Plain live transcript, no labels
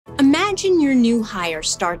Imagine your new hire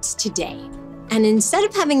starts today, and instead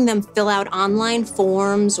of having them fill out online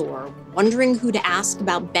forms or wondering who to ask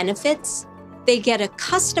about benefits, they get a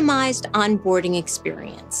customized onboarding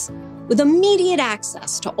experience with immediate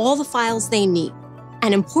access to all the files they need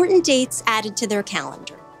and important dates added to their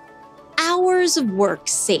calendar. Hours of work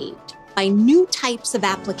saved by new types of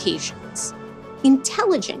applications,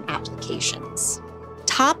 intelligent applications.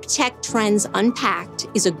 Top Tech Trends Unpacked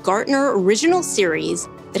is a Gartner original series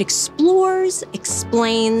that explores,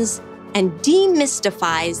 explains, and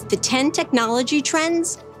demystifies the 10 technology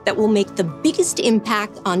trends that will make the biggest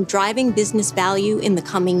impact on driving business value in the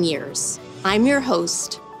coming years. I'm your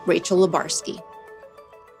host, Rachel Labarsky.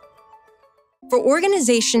 For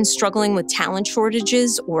organizations struggling with talent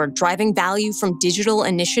shortages or driving value from digital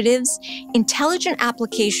initiatives, intelligent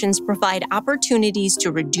applications provide opportunities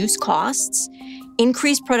to reduce costs,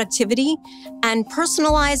 increase productivity, and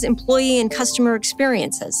personalize employee and customer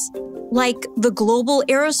experiences. Like the global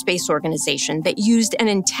aerospace organization that used an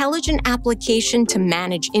intelligent application to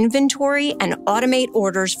manage inventory and automate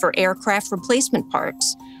orders for aircraft replacement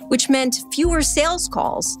parts, which meant fewer sales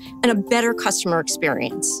calls and a better customer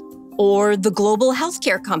experience. Or the global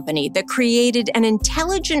healthcare company that created an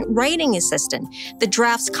intelligent writing assistant that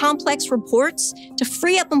drafts complex reports to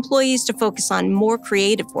free up employees to focus on more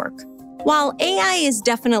creative work. While AI is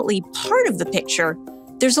definitely part of the picture,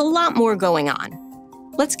 there's a lot more going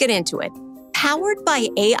on. Let's get into it. Powered by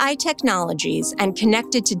AI technologies and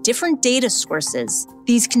connected to different data sources,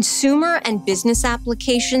 these consumer and business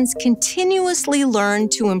applications continuously learn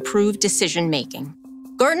to improve decision-making.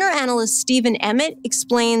 Gartner analyst Stephen Emmett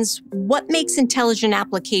explains what makes intelligent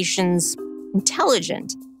applications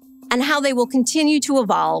intelligent and how they will continue to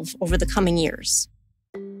evolve over the coming years.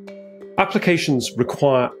 Applications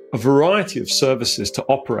require a variety of services to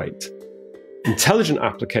operate. Intelligent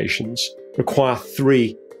applications require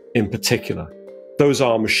three in particular. Those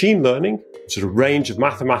are machine learning, which is a range of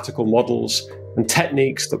mathematical models and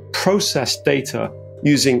techniques that process data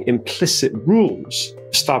using implicit rules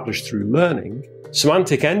established through learning.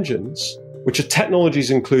 Semantic engines, which are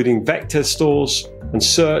technologies including vector stores and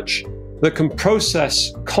search that can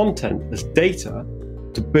process content as data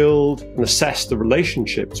to build and assess the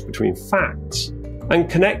relationships between facts, and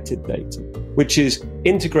connected data, which is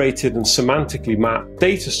integrated and semantically mapped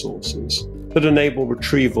data sources that enable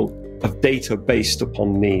retrieval of data based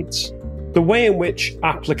upon needs. The way in which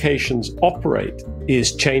applications operate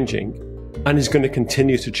is changing and is going to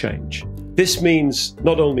continue to change. This means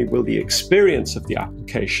not only will the experience of the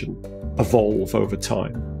application evolve over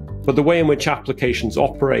time, but the way in which applications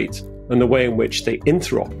operate and the way in which they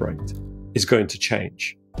interoperate is going to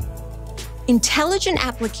change. Intelligent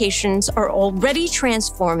applications are already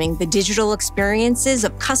transforming the digital experiences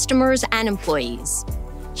of customers and employees.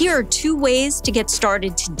 Here are 2 ways to get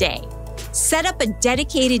started today. Set up a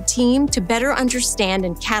dedicated team to better understand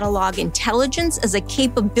and catalog intelligence as a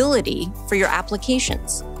capability for your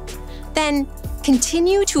applications. Then,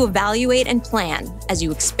 continue to evaluate and plan as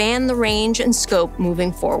you expand the range and scope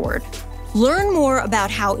moving forward. Learn more about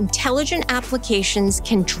how intelligent applications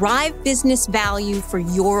can drive business value for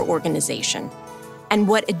your organization and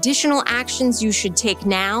what additional actions you should take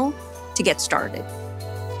now to get started.